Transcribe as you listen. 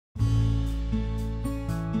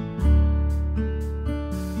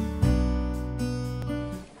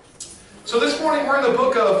So this morning we're in the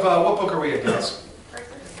book of, what book are we in, guys?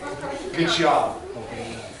 Good job.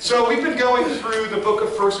 So we've been going through the book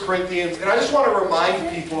of 1 Corinthians, and I just want to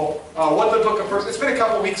remind people what the book of 1, it's been a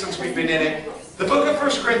couple weeks since we've been in it. The book of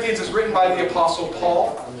 1 Corinthians is written by the Apostle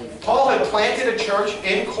Paul. Paul had planted a church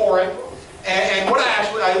in Corinth, and what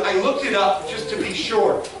I looked it up just to be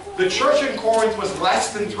sure. The church in Corinth was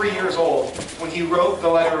less than 3 years old when he wrote the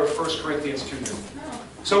letter of 1 Corinthians to them.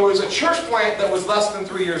 So it was a church plant that was less than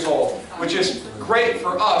 3 years old, which is great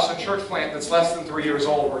for us, a church plant that's less than 3 years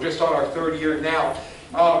old. We're just on our third year now.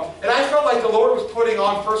 And I felt like the Lord was putting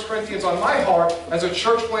on 1 Corinthians on my heart as a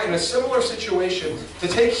church plant in a similar situation to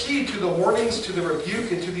take heed to the warnings, to the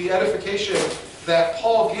rebuke, and to the edification that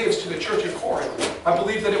Paul gives to the church of Corinth. I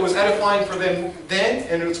believe that it was edifying for them then,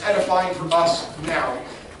 and it was edifying for us now.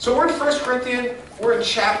 So we're in 1 Corinthians, we're in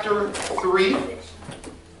chapter 3.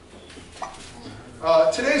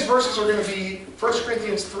 Today's verses are going to be 1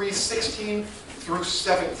 Corinthians 3, 16 through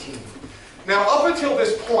 17. Now, up until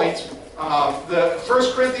this point, the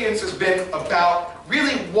 1 Corinthians has been about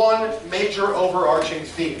really one major overarching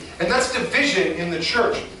theme, and that's division in the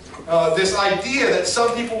church. This idea that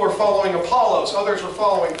some people were following Apollos, others were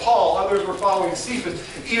following Paul, others were following Cephas,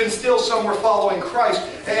 even still some were following Christ,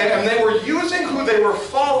 and they were using who they were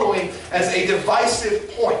following as a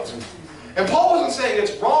divisive point. And Paul wasn't saying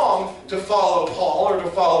it's wrong to follow Paul or to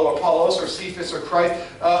follow Apollos or Cephas or Christ.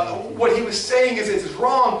 What he was saying is it's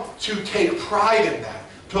wrong to take pride in that,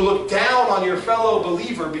 to look down on your fellow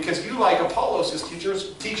believer because you like Apollos'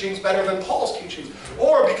 teachings better than Paul's teachings.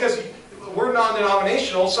 Or because we're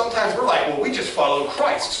non-denominational, sometimes we're like, well, we just follow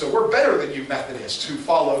Christ, so we're better than you Methodists who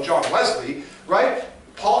follow John Wesley, right?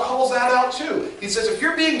 Paul calls that out too. He says, if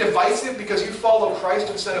you're being divisive because you follow Christ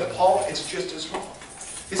instead of Paul, it's just as wrong.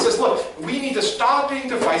 He says, look, we need to stop being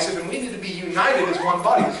divisive and we need to be united as one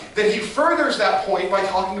body. Then he furthers that point by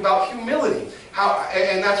talking about humility.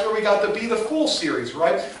 And that's where we got the Be the Fool series,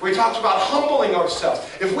 right? Where he talks about humbling ourselves.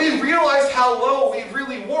 If we realized how low we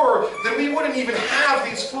really were, then we wouldn't even have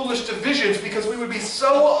these foolish divisions because we would be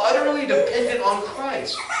so utterly dependent on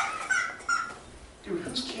Christ. Dude,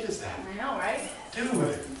 whose kid is that? I know, right?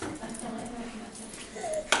 Dude.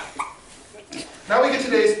 Now we get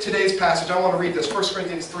today's passage. I want to read this. 1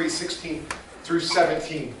 Corinthians 3, 16 through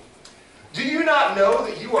 17. Do you not know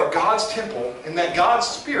that you are God's temple and that God's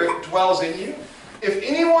Spirit dwells in you? If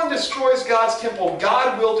anyone destroys God's temple,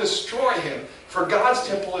 God will destroy him, for God's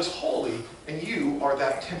temple is holy, and you are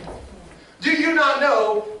that temple. Do you not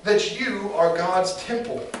know that you are God's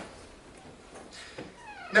temple?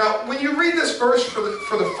 Now, when you read this verse for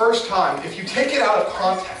the first time, if you take it out of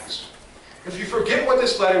context, if you forget what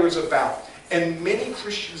this letter is about, and many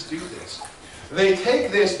Christians do this, they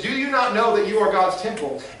take this, do you not know that you are God's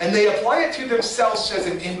temple, and they apply it to themselves as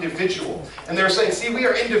an individual. And they're saying, see, we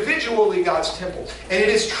are individually God's temple. And it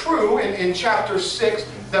is true in chapter 6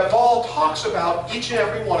 that Paul talks about each and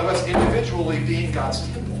every one of us individually being God's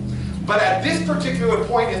temple. But at this particular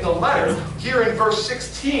point in the letter, here in verse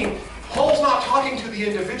 16, Paul's not talking to the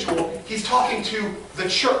individual, he's talking to the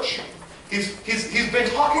church. He's been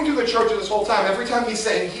talking to the church this whole time. Every time he's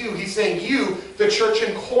saying you, the church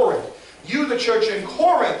in Corinth. You, the church in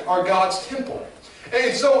Corinth, are God's temple.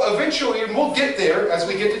 And so eventually, and we'll get there as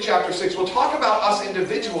we get to chapter 6, we'll talk about us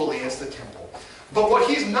individually as the temple. But what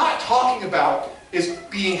he's not talking about is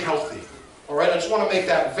being healthy. All right, I just want to make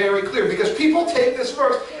that very clear because people take this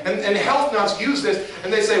verse and health nuts use this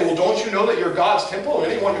and they say, well, don't you know that you're God's temple?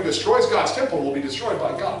 And anyone who destroys God's temple will be destroyed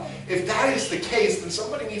by God. If that is the case, then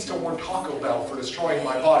somebody needs to warn Taco Bell for destroying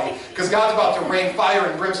my body because God's about to rain fire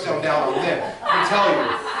and brimstone down on them. Let me tell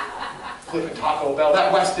you, flipping Taco Bell,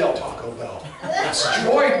 that Westdale Taco Bell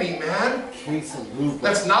destroyed me, man.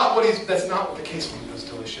 That's not what the quesadilla is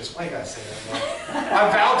delicious. Why you gotta say that, man?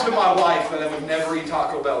 I vowed to my wife that I would never eat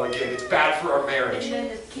Taco Bell again. It's bad for our marriage.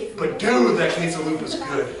 But dude, that quesadilla is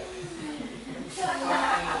good.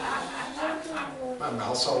 My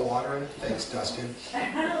mouth's all watering. Thanks, Dustin.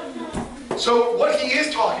 So what he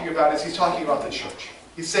is talking about is he's talking about the church.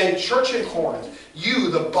 He's saying, church in Corinth,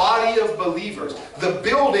 you, the body of believers, the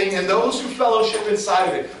building and those who fellowship inside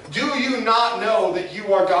of it, do you not know that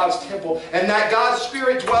you are God's temple and that God's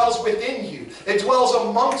Spirit dwells within you? It dwells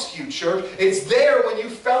amongst you, church. It's there when you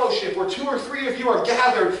fellowship, where 2 or 3 of you are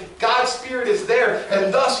gathered, God's Spirit is there,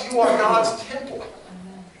 and thus you are God's temple.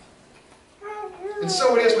 And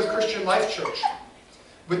so it is with Christian Life Church.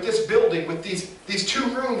 With this building, with these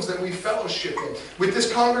 2 rooms that we fellowship in, with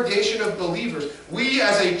this congregation of believers, we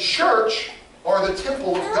as a church are the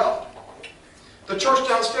temple of God. The church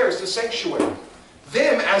downstairs, the sanctuary.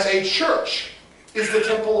 Them as a church is the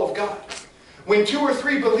temple of God. When 2 or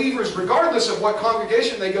 3 believers, regardless of what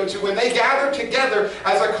congregation they go to, when they gather together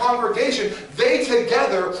as a congregation, they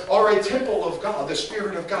together are a temple of God. The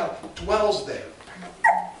Spirit of God dwells there.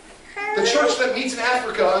 The church that meets in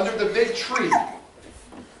Africa under the big tree,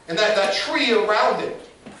 and that tree around it,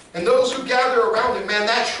 and those who gather around it, man,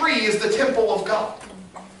 that tree is the temple of God.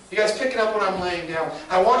 You guys picking up what I'm laying down?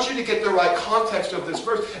 I want you to get the right context of this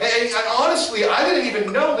verse. And honestly, I didn't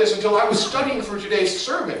even know this until I was studying for today's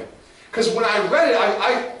sermon. Because when I read it,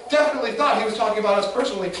 I definitely thought he was talking about us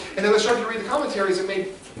personally. And then I started to read the commentaries, it made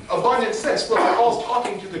abundant sense. Look, Paul's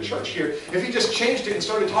talking to the church here. If he just changed it and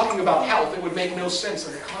started talking about health, it would make no sense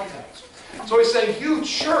in the context. So he's saying, you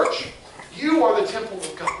church, you are the temple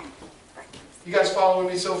of God. You guys following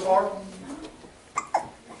me so far?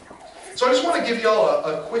 So I just want to give you all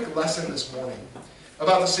a quick lesson this morning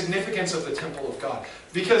about the significance of the temple of God.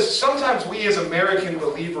 Because sometimes we as American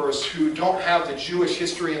believers who don't have the Jewish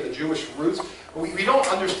history and the Jewish roots, we don't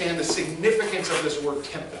understand the significance of this word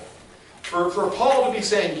temple. For Paul to be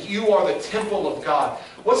saying, you are the temple of God,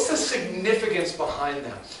 what's the significance behind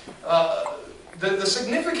that? The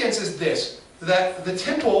significance is this, that the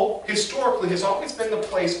temple historically has always been the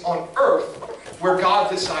place on earth where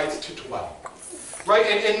God decides to dwell. Right?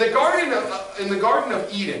 And in the Garden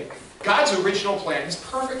of Eden, God's original plan, His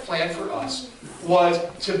perfect plan for us, was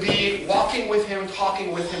to be walking with Him,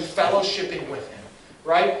 talking with Him, fellowshipping with Him.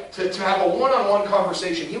 Right? To have a one-on-one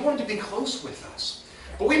conversation. He wanted to be close with us.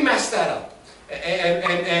 But we messed that up.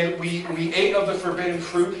 And we ate of the forbidden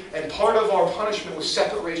fruit, and part of our punishment was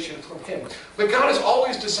separation from Him. But God has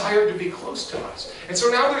always desired to be close to us. And so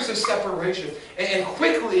now there's this separation. And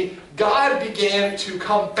quickly, God began to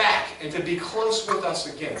come back and to be close with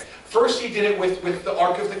us again. First, He did it with the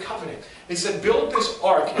Ark of the Covenant. He said, build this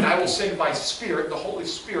ark, and I will send my Spirit, the Holy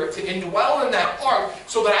Spirit, to indwell in that ark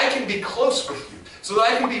so that I can be close with you. So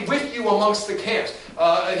that I can be with you amongst the camps.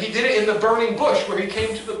 He did it in the burning bush, where He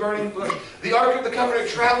came to the burning bush. The Ark of the Covenant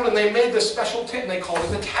traveled, and they made this special tent, and they called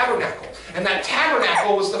it the tabernacle. And that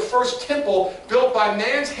tabernacle was the first temple built by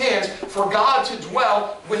man's hands for God to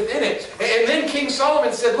dwell within it. And then King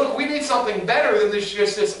Solomon said, look, we need something better than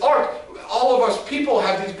just this ark. All of us people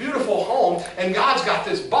have these beautiful homes, and God's got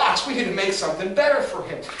this box. We need to make something better for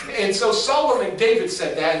Him. And so David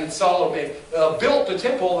said that, and Solomon built the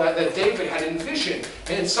temple that David had envisioned.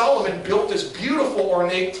 And Solomon built this beautiful,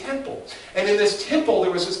 ornate temple. And in this temple,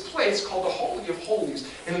 there was this place called the Holy of Holies.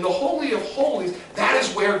 And in the Holy of Holies, that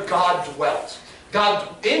is where God dwelt. God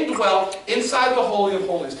indwelt inside the Holy of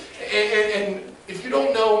Holies. And if you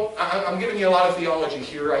don't know, I'm giving you a lot of theology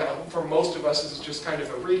here. For most of us, this is just kind of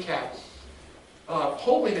a recap.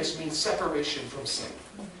 Holiness means separation from sin.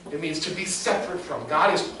 It means to be separate from.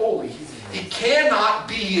 God is holy. He cannot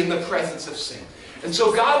be in the presence of sin. And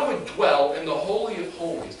so God would dwell in the Holy of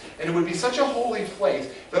Holies. And it would be such a holy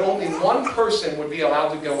place that only one person would be allowed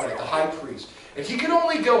to go in it, the high priest. And he could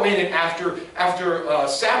only go in it after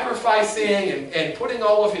sacrificing and putting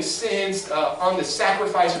all of his sins on the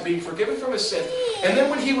sacrifice of being forgiven from his sins. And then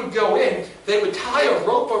when he would go in, they would tie a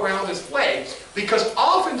rope around his legs, because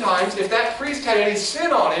oftentimes if that priest had any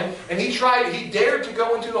sin on him and he dared to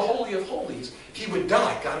go into the Holy of Holies, he would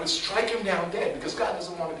die. God would strike him down dead, because God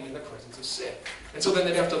doesn't want to be in the presence of sin. And so then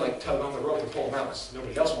they'd have to tug on the rope and pull him out, because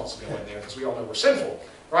nobody else wants to go in there, because we all know we're sinful.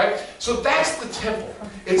 Right? So that's the temple.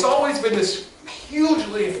 It's always been this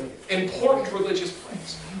hugely important religious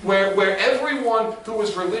place where everyone who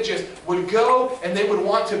was religious would go, and they would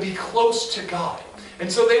want to be close to God. And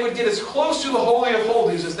so they would get as close to the Holy of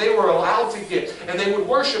Holies as they were allowed to get. And they would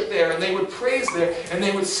worship there, and they would praise there, and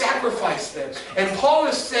they would sacrifice there. And Paul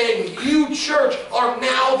is saying, you, church, are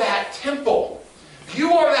now that temple.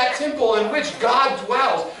 You are that temple in which God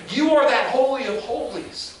dwells. You are that Holy of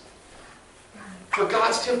Holies. For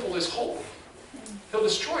God's temple is holy. He'll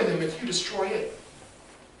destroy them if you destroy it.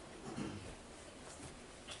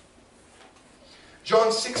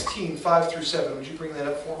 John 16, 5 through 7. Would you bring that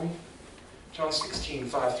up for me? John 16,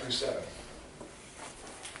 5 through 7.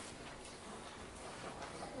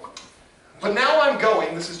 But now I'm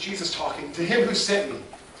going, this is Jesus talking, to Him who sent me.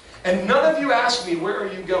 And none of you ask me, where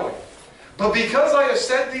are you going? But because I have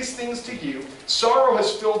said these things to you, sorrow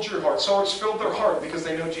has filled your heart. Sorrow has filled their heart, because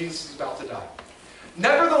they know Jesus is about to die.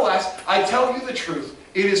 Nevertheless, I tell you the truth.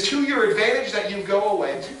 It is to your advantage that you go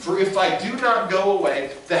away. For if I do not go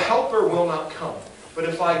away, the Helper will not come. But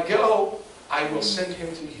if I go, I will send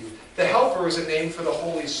Him to you. The Helper is a name for the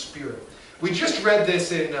Holy Spirit. We just read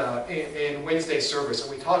this in Wednesday service, and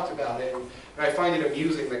we talked about it. And I find it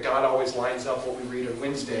amusing that God always lines up what we read on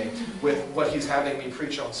Wednesday with what He's having me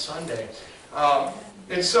preach on Sunday.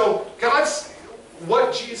 And so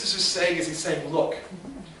what Jesus is saying is He's saying, look,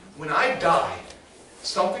 when I die,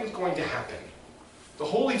 something's going to happen. The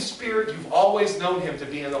Holy Spirit, you've always known him to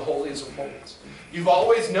be in the holiest of holies. You've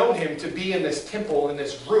always known him to be in this temple, in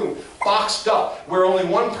this room, boxed up, where only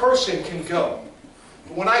one person can go.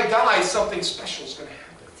 But when I die, something special is going to happen.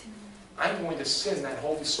 I'm going to send that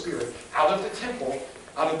Holy Spirit out of the temple,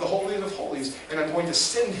 out of the holiest of holies, and I'm going to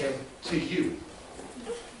send him to you.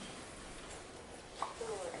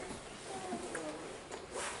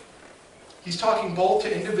 He's talking both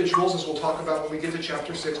to individuals, as we'll talk about when we get to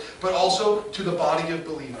chapter 6, but also to the body of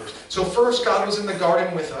believers. So first, God was in the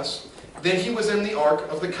garden with us. Then he was in the Ark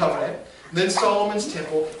of the Covenant. Then Solomon's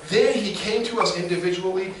temple. Then he came to us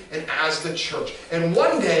individually and as the church. And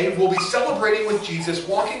one day, we'll be celebrating with Jesus,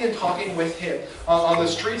 walking and talking with him on the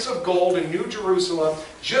streets of gold in New Jerusalem,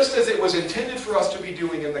 just as it was intended for us to be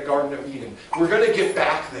doing in the Garden of Eden. We're going to get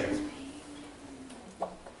back there.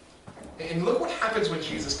 And look what happens when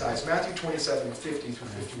Jesus dies. Matthew 27, 50 through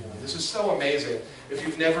 51. This is so amazing if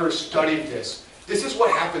you've never studied this. This is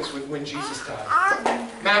what happens when Jesus died.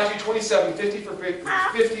 Matthew 27, 50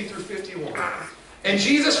 through 51. And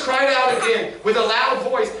Jesus cried out again with a loud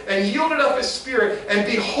voice and yielded up his spirit. And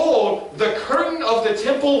behold, the curtain of the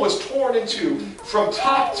temple was torn in two from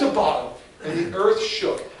top to bottom. And the earth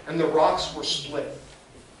shook and the rocks were split.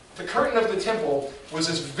 The curtain of the temple was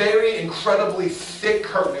this very incredibly thick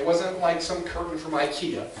curtain. It wasn't like some curtain from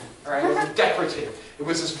IKEA. All right? It wasn't decorative. It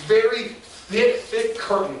was this very thick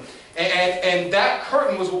curtain. And that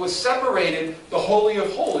curtain was what was separated the Holy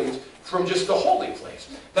of Holies from just the holy place.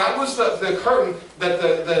 That was the curtain that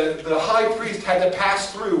the high priest had to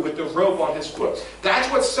pass through with the robe on his foot.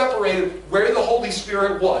 That's what separated where the Holy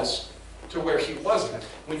Spirit was to where he wasn't.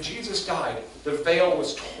 When Jesus died, the veil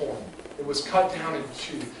was torn. It was cut down in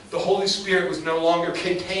two. The Holy Spirit was no longer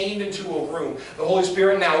contained into a room. The Holy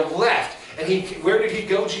Spirit now left. And where did he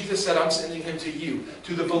go? Jesus said, I'm sending him to you,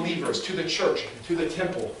 to the believers, to the church, to the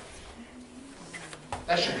temple.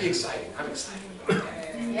 That should be exciting. I'm excited about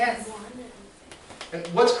that. Yes. And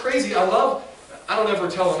what's crazy, I don't ever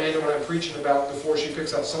tell Amanda what I'm preaching about before she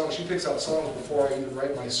picks out songs. She picks out songs before I even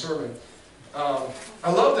write my sermon.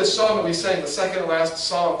 I love this song that we sang, the second to last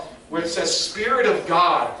song, where it says, Spirit of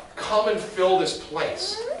God, come and fill this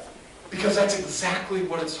place. Because that's exactly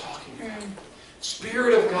what it's talking about.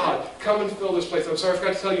 Spirit of God, come and fill this place. I'm sorry, I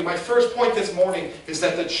forgot to tell you, my first point this morning is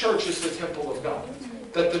that the church is the temple of God.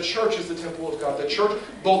 That the church is the temple of God. The church,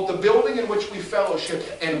 both the building in which we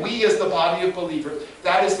fellowship and we as the body of believers,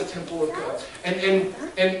 that is the temple of God. And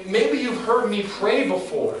maybe you've heard me pray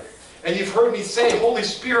before. And you've heard me say, Holy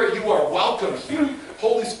Spirit, you are welcome here.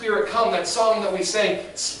 Holy Spirit, come. That song that we sang,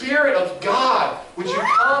 Spirit of God, would you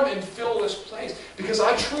come and fill this place? Because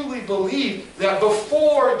I truly believe that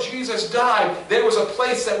before Jesus died, there was a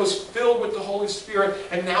place that was filled with the Holy Spirit.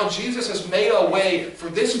 And now Jesus has made a way for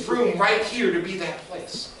this room right here to be that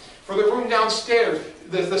place. For the room downstairs,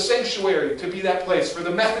 the sanctuary to be that place. For the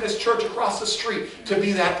Methodist church across the street to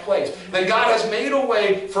be that place. That God has made a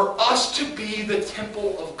way for us to be the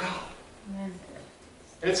temple of God.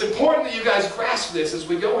 And it's important that you guys grasp this as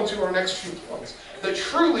we go into our next few points. That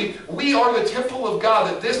truly, we are the temple of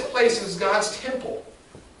God. That this place is God's temple.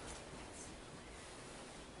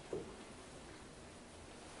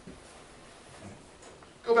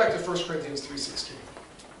 Go back to 1 Corinthians 3:16.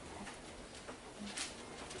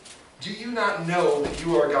 Do you not know that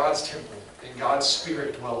you are God's temple and God's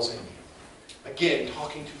Spirit dwells in you? Again,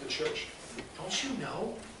 talking to the church. Don't you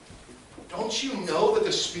know? Don't you know that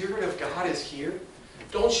the Spirit of God is here?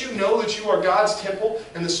 Don't you know that you are God's temple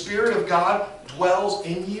and the Spirit of God dwells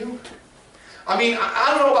in you? I mean,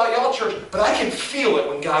 I don't know about y'all, church, but I can feel it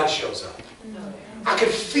when God shows up. I can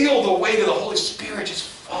feel the weight of the Holy Spirit just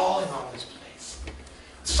falling on this place.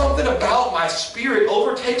 Something about my spirit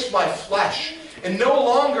overtakes my flesh. And no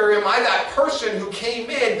longer am I that person who came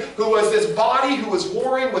in, who was this body, who was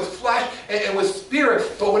warring with flesh and with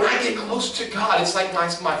spirit. But when I get close to God, it's like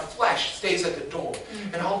my flesh stays at the door.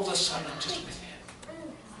 And all of a sudden, I'm just with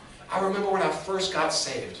Him. I remember when I first got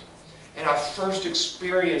saved, and I first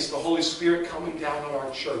experienced the Holy Spirit coming down on our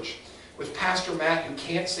church with Pastor Matt, who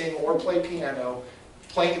can't sing or play piano,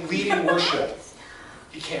 leading worship.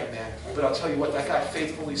 He can't, man. But I'll tell you what, that guy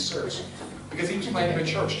faithfully serves. Because he was playing in a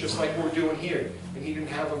church just like we're doing here. And he didn't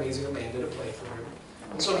have amazing Amanda to play for him.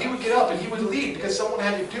 And so he would get up and he would lead because someone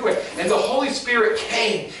had to do it. And the Holy Spirit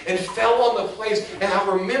came and fell on the place. And I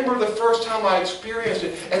remember the first time I experienced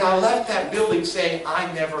it. And I left that building saying,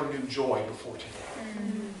 I never knew joy before today.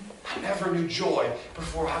 I never knew joy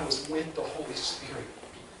before I was with the Holy Spirit.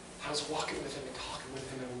 I was walking with Him and talking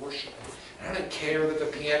with Him and worshiping. And I didn't care that the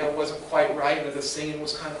piano wasn't quite right and that the singing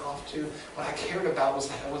was kind of off too. What I cared about was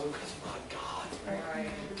that I was with my God.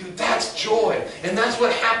 Dude, that's joy. And that's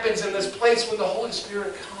what happens in this place when the Holy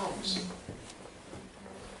Spirit comes.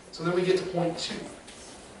 So then we get to point 2.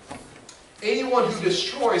 Anyone who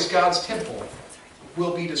destroys God's temple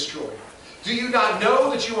will be destroyed. Do you not know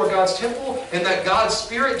that you are God's temple and that God's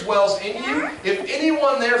Spirit dwells in you? If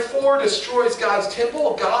anyone therefore destroys God's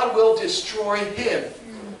temple, God will destroy him.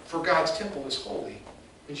 For God's temple is holy,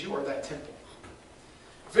 and you are that temple.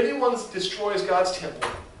 If anyone destroys God's temple,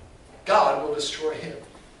 God will destroy him.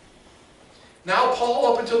 Now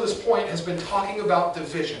Paul, up until this point, has been talking about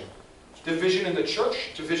division. Division in the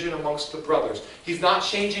church, division amongst the brothers. He's not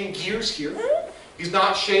changing gears here. He's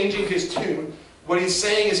not changing his tune. What he's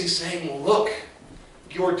saying is he's saying, look,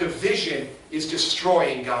 your division is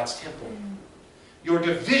destroying God's temple. Your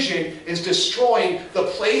division is destroying the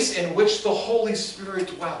place in which the Holy Spirit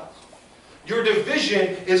dwells. Your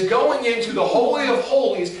division is going into the Holy of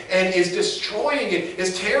Holies and is destroying it,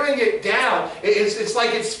 is tearing it down. It's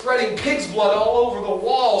like it's spreading pig's blood all over the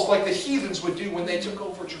walls like the heathens would do when they took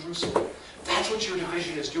over Jerusalem. That's what your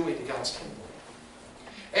division is doing to God's temple.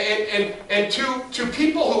 And to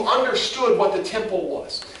people who understood what the temple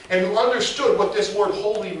was and who understood what this word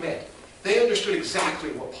holy meant, they understood exactly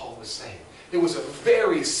what Paul was saying. It was a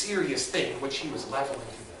very serious thing which he was leveling to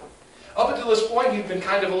them. Up until this point, he'd been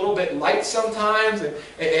kind of a little bit light sometimes,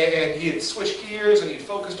 and he had switched gears and he'd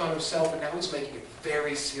focused on himself, and now he's making it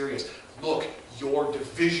very serious. Look, your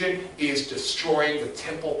division is destroying the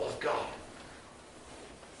temple of God.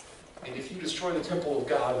 And if you destroy the temple of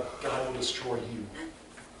God, God will destroy you.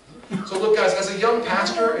 So look, guys, as a young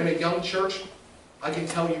pastor in a young church, I can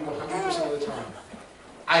tell you 100% of the time,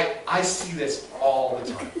 I see this all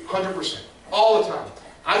the time, 100%, all the time.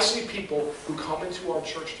 I see people who come into our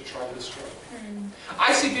church to try to destroy it.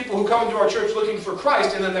 I see people who come into our church looking for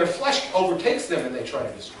Christ, and then their flesh overtakes them and they try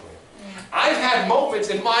to destroy it. I've had moments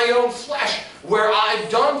in my own flesh where I've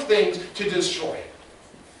done things to destroy it.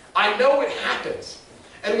 I know it happens.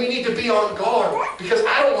 And we need to be on guard, because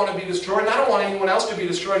I don't want to be destroyed, and I don't want anyone else to be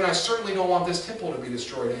destroyed, and I certainly don't want this temple to be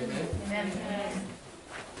destroyed. Amen? Amen.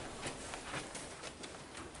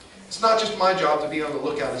 It's not just my job to be on the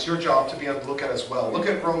lookout, it's your job to be on the lookout as well. Look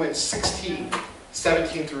at Romans 16,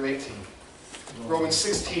 17 through 18. Romans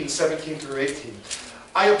 16, 17 through 18.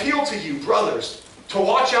 I appeal to you, brothers, to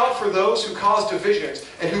watch out for those who cause divisions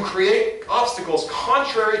and who create obstacles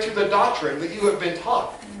contrary to the doctrine that you have been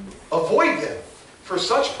taught. Avoid them. For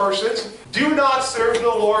such persons do not serve the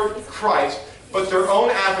Lord Christ, but their own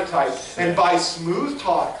appetite, and by smooth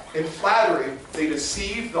talk and flattery they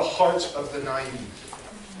deceive the hearts of the naive.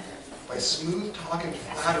 By smooth talk and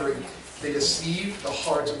flattery they deceive the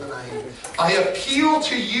hearts of the naive. I appeal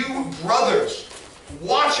to you, brothers,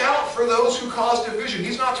 watch out for those who cause division.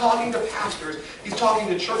 He's not talking to pastors, he's talking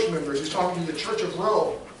to church members, he's talking to the Church of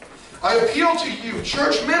Rome. I appeal to you,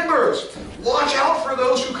 church members, watch out for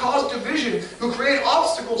those who cause division, who create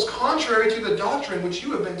obstacles contrary to the doctrine which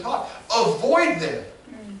you have been taught. Avoid them,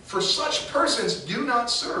 for such persons do not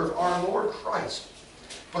serve our Lord Christ,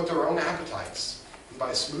 but their own appetites. And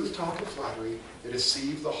by smooth talk and flattery, they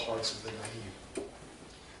deceive the hearts of the naive.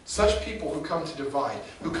 Such people who come to divide,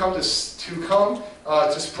 who come to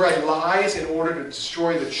spread lies in order to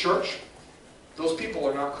destroy the church, those people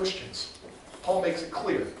are not Christians. Paul makes it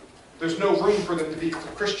clear. There's no room for them to be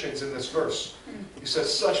Christians in this verse. He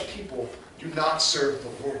says, such people do not serve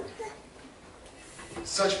the Lord.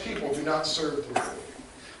 Such people do not serve the Lord.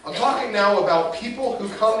 I'm talking now about people who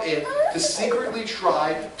come in to secretly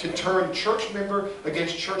try to turn church member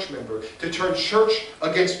against church member, to turn church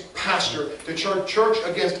against pastor, to turn church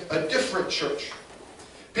against a different church.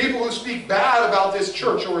 People who speak bad about this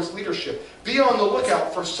church or its leadership. Be on the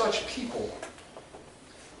lookout for such people.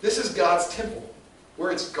 This is God's temple.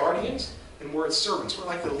 We're its guardians and we're its servants. We're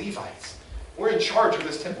like the Levites. We're in charge of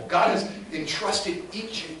this temple. God has entrusted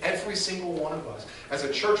each and every single one of us. As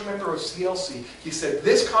a church member of CLC, He said,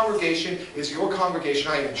 this congregation is your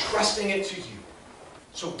congregation. I am entrusting it to you.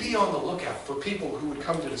 So be on the lookout for people who would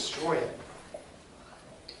come to destroy it.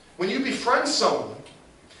 When you befriend someone,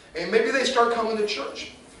 and maybe they start coming to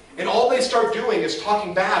church, and all they start doing is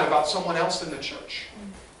talking bad about someone else in the church.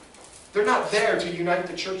 They're not there to unite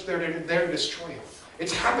the church. They're there to destroy it.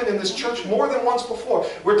 It's happened in this church more than once before,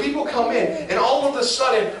 where people come in, and all of a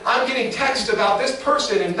sudden, I'm getting text about this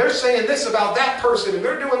person, and they're saying this about that person, and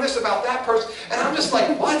they're doing this about that person, and I'm just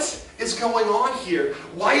like, what is going on here?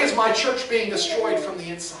 Why is my church being destroyed from the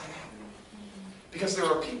inside out? Because there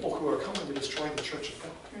are people who are coming to destroy the church of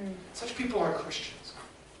God. Such people aren't Christians.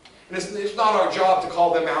 And it's not our job to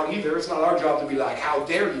call them out either. It's not our job to be like, how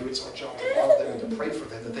dare you? It's our job to love them and to pray for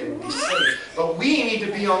them that they would be saved. But we need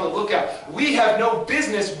to be on the lookout. We have no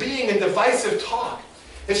business being in divisive talk.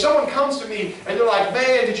 If someone comes to me and they're like,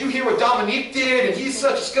 man, did you hear what Dominique did? And he's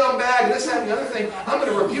such a scumbag and this, that, and the other thing. I'm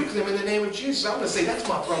going to rebuke them in the name of Jesus. I'm going to say, that's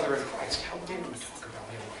my brother in Christ. How dare you talk about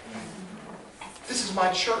him like that? This is my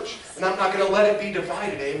church, and I'm not going to let it be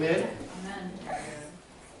divided. Amen?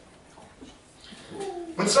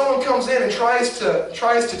 When someone comes in and tries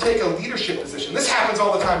to take a leadership position, this happens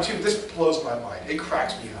all the time too. This blows my mind. It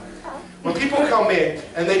cracks me up. When people come in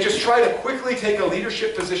and they just try to quickly take a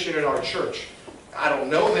leadership position in our church, I don't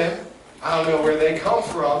know them. I don't know where they come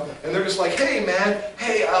from. And they're just like, hey man,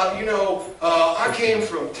 hey, I came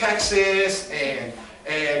from Texas and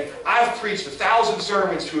I've preached 1,000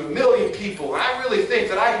 sermons to 1,000,000 people. And I really think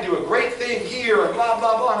that I can do a great thing here and blah,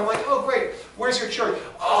 blah, blah. And I'm like, oh great, where's your church?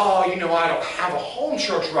 Oh, I don't have a home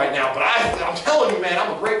church right now, but I'm telling you man,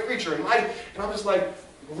 I'm a great preacher. And I'm just like,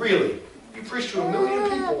 really? You preach to 1,000,000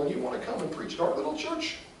 people and you want to come and preach at our little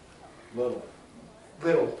church? Little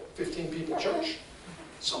 15 people church?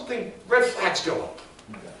 Red flags go up.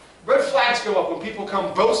 Red flags go up when people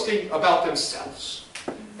come boasting about themselves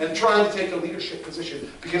and trying to take a leadership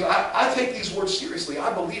position. Because I take these words seriously.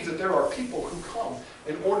 I believe that there are people who come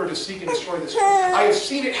in order to seek and destroy this church. I have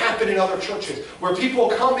seen it happen in other churches where people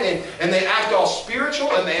come in and they act all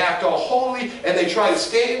spiritual and they act all holy and they try to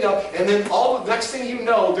stand up, and then the next thing you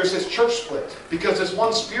know, there's this church split because this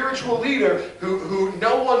one spiritual leader who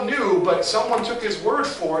no one knew but someone took his word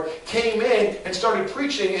for it, came in and started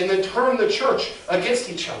preaching and then turned the church against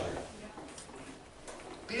each other.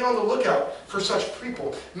 Be on the lookout for such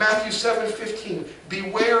people. Matthew 7:15,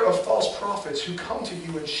 beware of false prophets who come to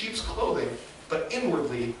you in sheep's clothing, but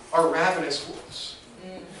inwardly are ravenous wolves.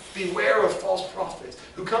 Beware of false prophets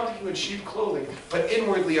who come to you in sheep clothing, but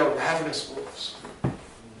inwardly are ravenous wolves.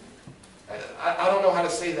 I don't know how to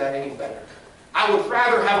say that any better. I would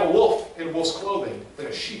rather have a wolf in wolf's clothing than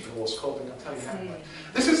a sheep in wolf's clothing, I'll tell you that much.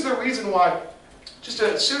 This is the reason why, just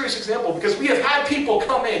a serious example, because we have had people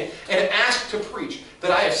come in and ask to preach that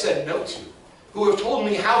I have said no to, who have told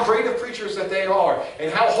me how great of preachers that they are, and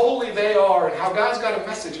how holy they are, and how God's got a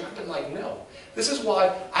message, and I've been like, no. This is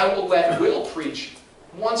why I will let Will preach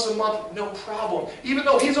once a month, no problem. Even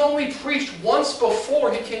though he's only preached once before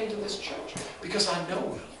he came to this church. Because I know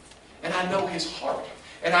Will. And I know his heart.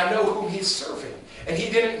 And I know whom he's serving. And he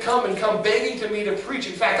didn't come begging to me to preach.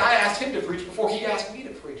 In fact, I asked him to preach before he asked me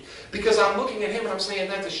to preach. Because I'm looking at him and I'm saying,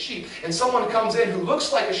 that's a sheep. And someone comes in who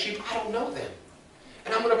looks like a sheep, I don't know them.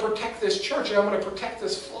 And I'm going to protect this church and I'm going to protect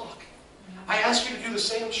this flock. I ask you to do the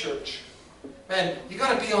same, church. Man, you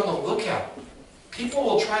got to be on the lookout. People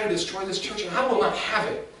will try to destroy this church, and I will not have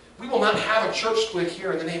it. We will not have a church split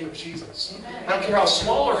here in the name of Jesus. Amen. I don't care how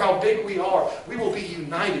small or how big we are, we will be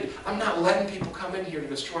united. I'm not letting people come in here to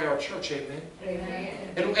destroy our church, amen?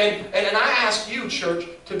 Amen. And I ask you, church,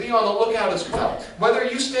 to be on the lookout as well. Whether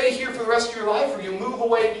you stay here for the rest of your life or you move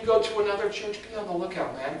away and you go to another church, be on the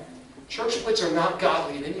lookout, man. Church splits are not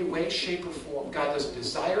godly in any way, shape, or form. God doesn't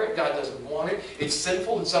desire it. God doesn't want it. It's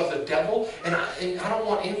sinful. It's of the devil. And I don't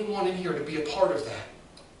want anyone in here to be a part of that.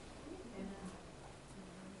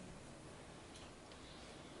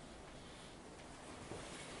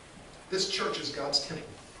 This church is God's temple.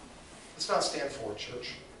 Let's not stand for it,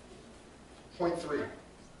 church. Point 3.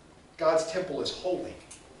 God's temple is holy.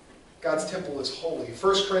 God's temple is holy.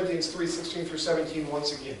 1 Corinthians 3:16 through 17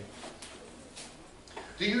 once again.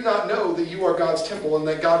 Do you not know that you are God's temple and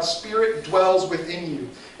that God's Spirit dwells within you?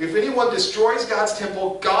 If anyone destroys God's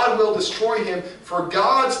temple, God will destroy him, for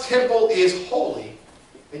God's temple is holy,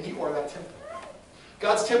 and you are that temple.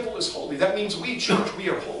 God's temple is holy. That means we, church, we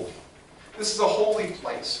are holy. This is a holy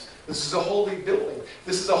place. This is a holy building.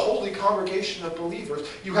 This is a holy congregation of believers.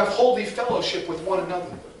 You have holy fellowship with one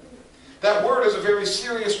another. That word is a very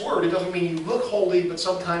serious word. It doesn't mean you look holy, but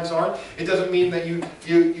sometimes aren't. It doesn't mean that you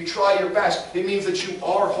try your best. It means that you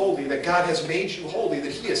are holy, that God has made you holy,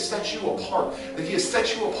 that He has set you apart, that He has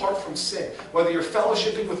set you apart from sin. Whether you're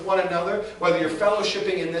fellowshipping with one another, whether you're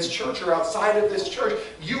fellowshipping in this church or outside of this church,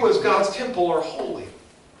 you as God's temple are holy.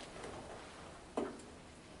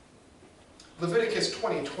 Leviticus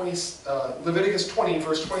 20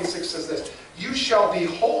 verse 26 says this, "You shall be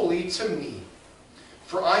holy to me,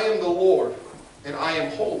 for I am the Lord, and I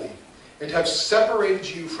am holy, and have separated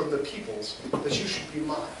you from the peoples, that you should be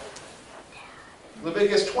mine."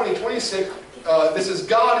 Leviticus 20:26, this is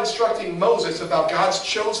God instructing Moses about God's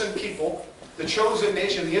chosen people, the chosen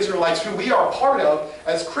nation, the Israelites, who we are part of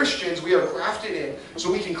as Christians. We are grafted in,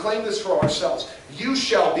 so we can claim this for ourselves. "You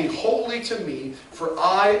shall be holy to me, for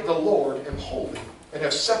I, the Lord, am holy." and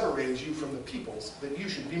have separated you from the peoples, that you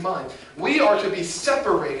should be mine. We are to be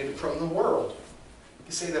separated from the world.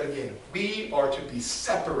 You say that again. We are to be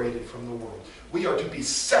separated from the world. We are to be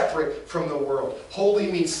separate from the world. Holy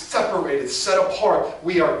means separated, set apart.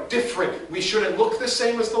 We are different. We shouldn't look the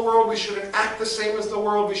same as the world. We shouldn't act the same as the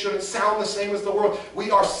world. We shouldn't sound the same as the world. We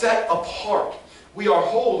are set apart. We are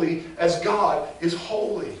holy as God is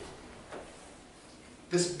holy.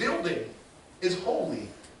 This building is holy.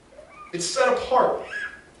 It's set apart.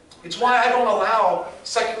 It's why I don't allow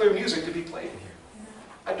secular music to be played in here.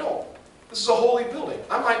 I don't. This is a holy building.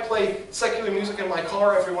 I might play secular music in my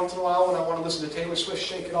car every once in a while when I want to listen to Taylor Swift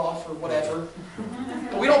Shake It Off or whatever.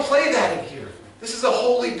 But we don't play that in here. This is a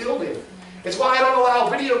holy building. It's why I don't allow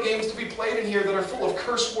video games to be played in here that are full of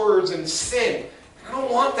curse words and sin. I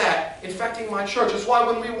don't want that infecting my church. It's why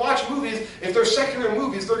when we watch movies, if they're secular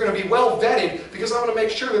movies, they're going to be well vetted because I want to make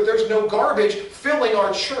sure that there's no garbage filling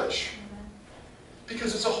our church.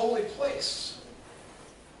 Because it's a holy place.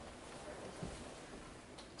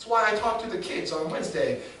 That's why I talk to the kids on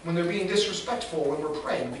Wednesday when they're being disrespectful when we're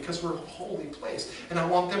praying, because we're a holy place. And I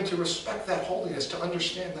want them to respect that holiness, to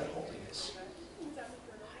understand that holiness.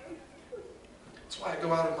 That's why I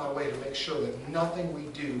go out of my way to make sure that nothing we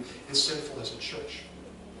do is sinful as a church.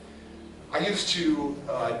 I used to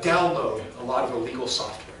download a lot of illegal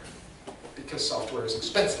software because software is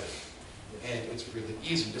expensive and it's really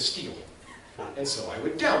easy to steal. And so I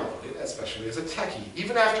would download it, especially as a techie.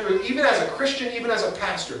 Even as a Christian, even as a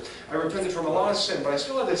pastor, I repented from a lot of sin, but I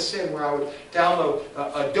still had this sin where I would download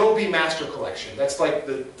Adobe Master Collection. That's like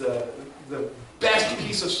the best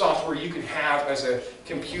piece of software you can have as a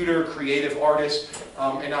computer creative artist.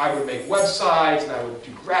 And I would make websites, and I would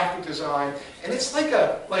do graphic design. And it's like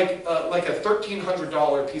a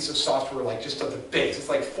 $1,300 piece of software, like just at the base. It's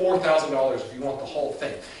like $4,000 if you want the whole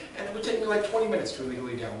thing. And it would take me like 20 minutes to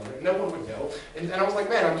illegally download it. No one would know. And I was like,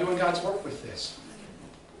 man, I'm doing God's work with this.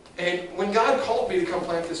 And when God called me to come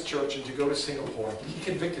plant this church and to go to Singapore, He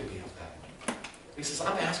convicted me of that. He says,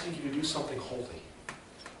 I'm asking you to do something holy.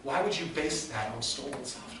 Why would you base that on stolen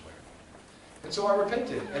software? And so I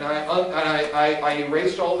repented. And I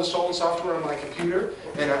erased all the stolen software on my computer.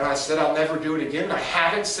 And I said I'll never do it again. And I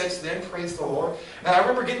haven't since then, praise the Lord. And I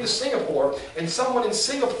remember getting to Singapore, and someone in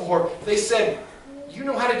Singapore, they said, you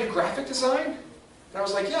know how to do graphic design? And I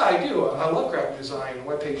was like, yeah, I do. I love graphic design and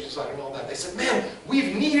web page design and all that. They said, man,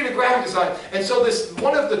 we've needed a graphic design. And so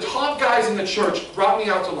one of the top guys in the church brought me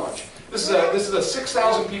out to lunch. This is a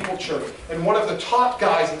 6,000 people church. And one of the top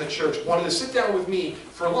guys in the church wanted to sit down with me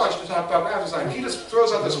for lunch to talk about graphic design. He just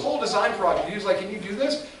throws out this whole design project. He was like, can you do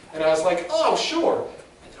this? And I was like, oh, sure.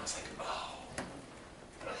 And I was like, oh,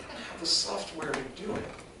 but I don't have the software to do it.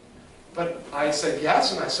 But I said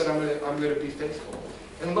yes, and I said I'm going to be faithful.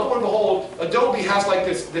 And lo and behold, Adobe has like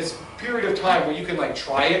this period of time where you can like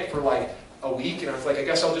try it for like a week. And I was like, I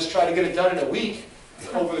guess I'll just try to get it done in a week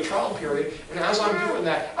over the trial period. And as I'm doing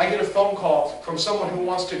that, I get a phone call from someone who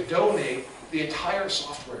wants to donate the entire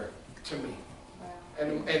software to me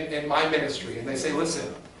and my ministry. And they say,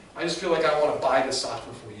 listen, I just feel like I want to buy this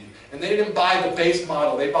software for you. And they didn't buy the base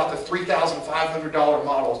model. They bought the $3,500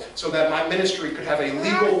 models so that my ministry could have a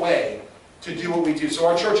legal way to do what we do. So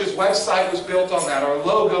our church's website was built on that. Our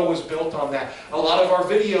logo was built on that. A lot of our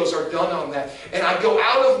videos are done on that. And I go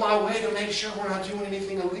out of my way to make sure we're not doing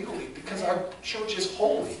anything illegally because our church is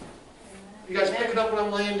holy. You guys picking up what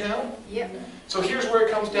I'm laying down? Yep. So here's where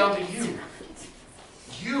it comes down to you.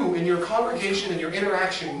 You and your congregation and your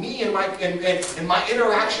interaction, me and my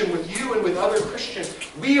interaction with you and with other Christians,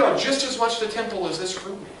 we are just as much the temple as this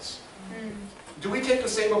room is. Do we take the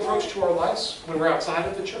same approach to our lives when we're outside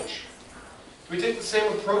of the church? Do we take the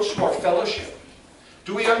same approach to our fellowship?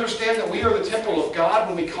 Do we understand that we are the temple of God?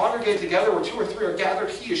 When we congregate together where 2 or 3 are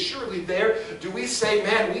gathered, He is surely there. Do we say,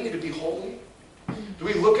 man, we need to be holy? Do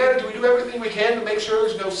we look at it? Do we do everything we can to make sure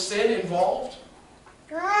there's no sin involved?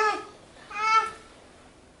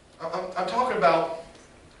 I'm talking about,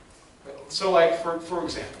 so like, for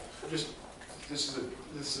example, this is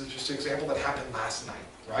just an example that happened last night,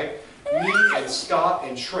 right? Me and Scott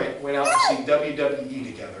and Trent went out to see WWE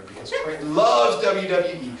together because Trent loves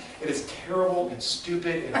WWE. It is terrible and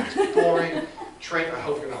stupid and it's boring. Trent, I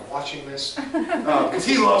hope you're not watching this because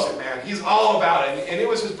he loves it, man. He's all about it. And it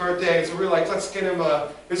was his birthday, so we were like, let's get him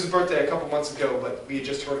it was his birthday a couple months ago, but we had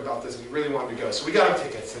just heard about this and he really wanted to go. So we got him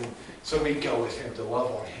tickets, and so we go with him to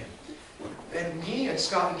love on him. And me and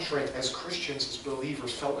Scott and Trent, as Christians, as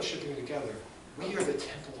believers, fellowshipping together, we are the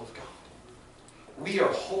temple of God. We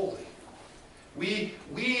are holy.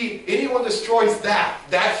 Anyone destroys that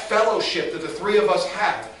fellowship that the 3 of us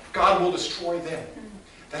have, God will destroy them.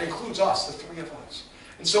 That includes us, the 3 of us.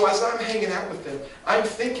 And so as I'm hanging out with them, I'm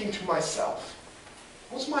thinking to myself,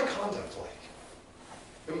 what's my conduct like?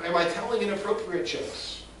 Am I telling inappropriate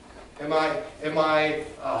jokes? Am I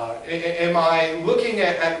looking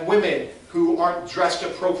at women who aren't dressed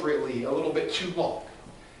appropriately a little bit too long?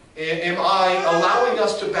 Am I allowing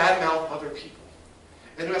us to badmouth other people?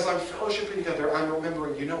 And as I'm fellowshipping together, I'm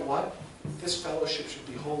remembering, you know what? This fellowship should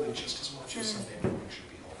be holy just as much as Sunday morning should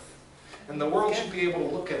be holy. And the world should be able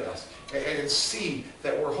to look at us and see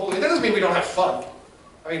that we're holy. That doesn't mean we don't have fun.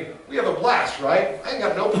 I mean, we have a blast, right? I ain't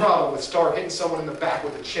got no problem with Star hitting someone in the back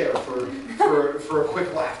with a chair for a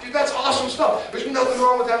quick laugh. Dude, that's awesome stuff. There's nothing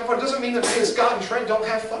wrong with having fun. It doesn't mean that me and Scott and Trent don't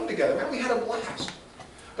have fun together. Man, we had a blast.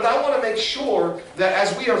 But I want to make sure that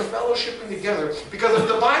as we are fellowshipping together, because if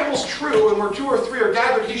the Bible's true and where 2 or 3 are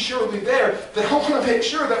gathered, He's surely there, then I want to make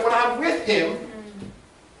sure that when I'm with Him,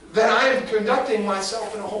 that I am conducting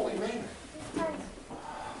myself in a holy manner.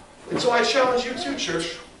 And so I challenge you too,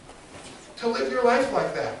 church, to live your life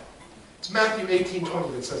like that. It's Matthew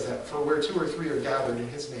 18:20 that says that. For where 2 or 3 are gathered in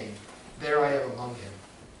His name, there I am among Him.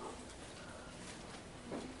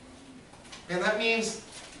 And that means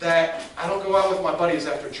that I don't go out with my buddies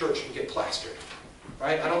after church and get plastered.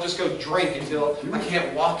 Right? I don't just go drink until I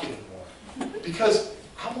can't walk anymore. Because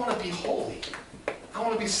I want to be holy. I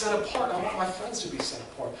want to be set apart. I want my friends to be set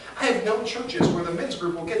apart. I have known churches where the men's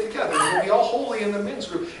group will get together and we'll be all holy in the men's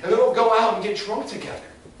group. And then we'll go out and get drunk together.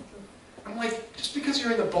 I'm like, just because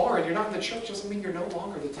you're in the bar and you're not in the church doesn't mean you're no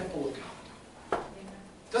longer the temple of God.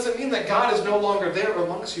 Doesn't mean that God is no longer there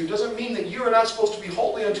amongst you. Doesn't mean that you are not supposed to be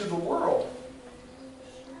holy unto the world.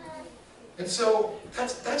 And so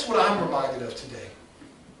that's what I'm reminded of today.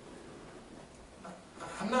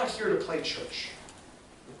 I'm not here to play church.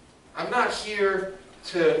 I'm not here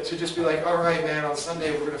to just be like, all right, man, on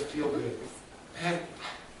Sunday we're going to feel good. Man,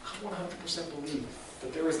 I 100% believe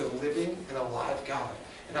that there is a living and alive God.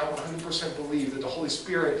 And I 100% believe that the Holy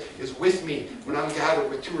Spirit is with me when I'm gathered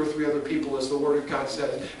with 2 or 3 other people, as the Word of God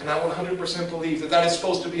says. And I 100% believe that that is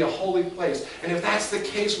supposed to be a holy place. And if that's the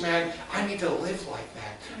case, man, I need to live like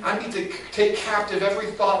that. I need to take captive every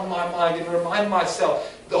thought in my mind and remind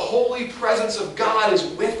myself the holy presence of God is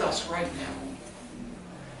with us right now.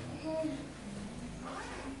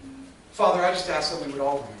 Father, I just ask that we would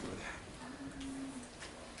all remember that.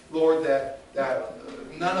 Lord, that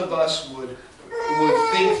none of us would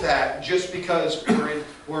think that just because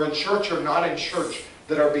we're in church or not in church,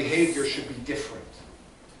 that our behavior should be different.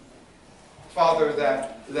 Father,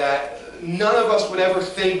 that none of us would ever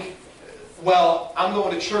think, well, I'm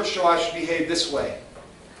going to church so I should behave this way.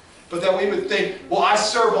 But that we would think, well, I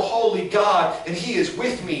serve a holy God and He is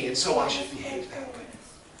with me and so I should behave that way.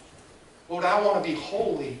 Lord, I want to be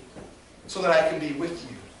holy so that I can be with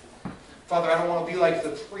you. Father, I don't want to be like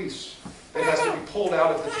the priest that has to be pulled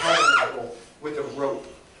out of the tabernacle with a rope.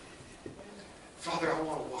 Father, I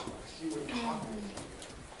want to walk with you and talk with you.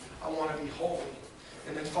 I want to be holy.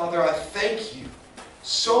 And then, Father, I thank you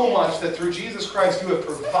so much that through Jesus Christ you have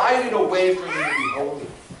provided a way for me to be holy.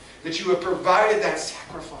 That you have provided that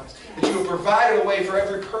sacrifice. That you have provided a way for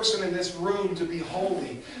every person in this room to be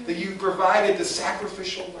holy. That you provided the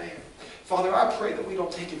sacrificial lamb. Father, I pray that we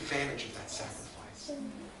don't take advantage of that sacrifice.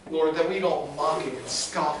 Lord, that we don't mock it and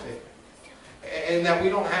scoff it. And that we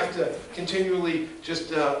don't have to continually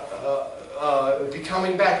just be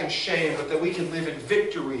coming back in shame, but that we can live in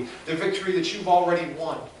victory, the victory that you've already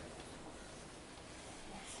won.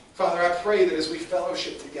 Father, I pray that as we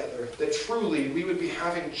fellowship together, that truly we would be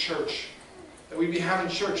having church, that we'd be having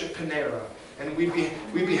church at Panera, and we'd be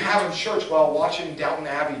having church while watching Downton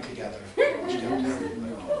Abbey together. That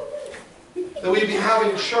we'd be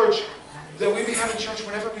having church,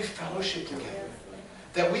 whenever we fellowship together.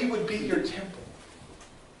 That we would be your temple.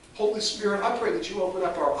 Holy Spirit, I pray that you open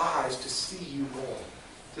up our eyes to see you more.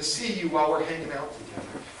 To see you while we're hanging out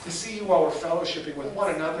together. To see you while we're fellowshipping with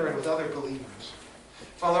one another and with other believers.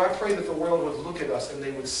 Father, I pray that the world would look at us and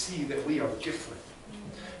they would see that we are different.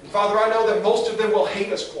 And Father, I know that most of them will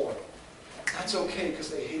hate us for it. That's okay because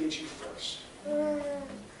they hated you first.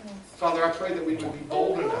 Father, I pray that we would be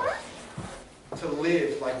bold enough to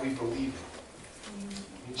live like we believe it.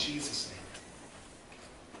 In Jesus' name.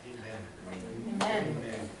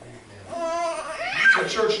 Amen. So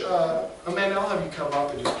church, Amanda, I'll have you come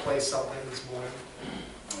up and just play something this morning.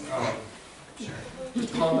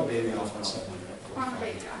 Just pawn the baby off on something.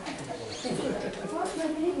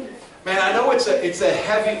 Man, I know it's a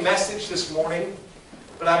heavy message this morning,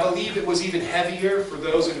 but I believe it was even heavier for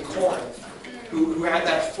those in Corinth who had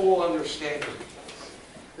that full understanding.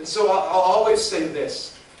 And so I'll always say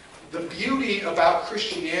this. The beauty about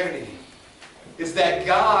Christianity is that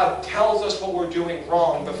God tells us what we're doing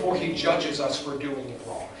wrong before He judges us for doing it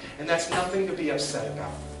wrong. And that's nothing to be upset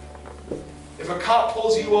about. If a cop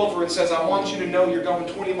pulls you over and says, I want you to know you're going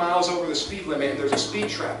 20 miles over the speed limit and there's a speed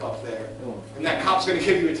trap up there, and that cop's going to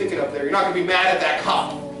give you a ticket up there, you're not going to be mad at that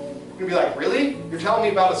cop. You're going to be like, really? You're telling me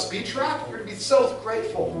about a speed trap? You're going to be so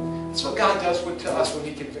grateful. That's what God does to us when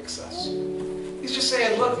He convicts us. He's just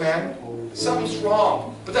saying, look, man, something's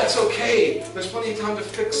wrong, but that's okay. There's plenty of time to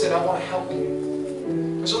fix it. I want to help you.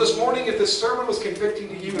 And so this morning, if this sermon was convicting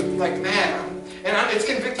to you, and like, man, it's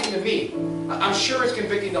convicting to me. I'm sure it's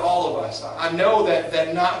convicting to all of us. I know that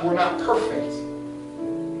we're not perfect.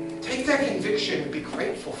 Take that conviction and be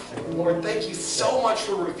grateful for it. Lord, thank you so much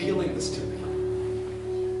for revealing this to me.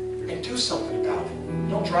 And do something about it.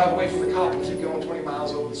 Don't drive away from the cop and keep going 20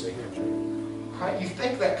 miles over the speed limit. Right? You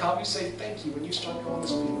thank that cop, you say thank you when you start going the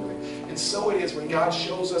speed limit. And so it is when God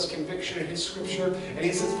shows us conviction in His Scripture, and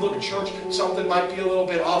He says, look, church, something might be a little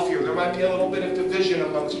bit off here. There might be a little bit of division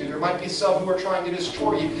amongst you. There might be some who are trying to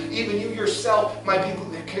destroy you. Even you yourself might be,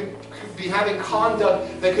 could be having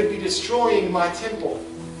conduct that could be destroying my temple.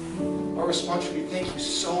 Our response should be, thank you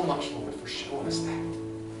so much, Lord, for showing us that.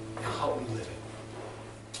 Now help me live it.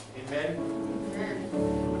 Amen? Amen.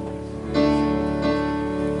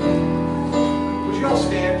 Would you all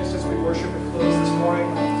stand just as we worship?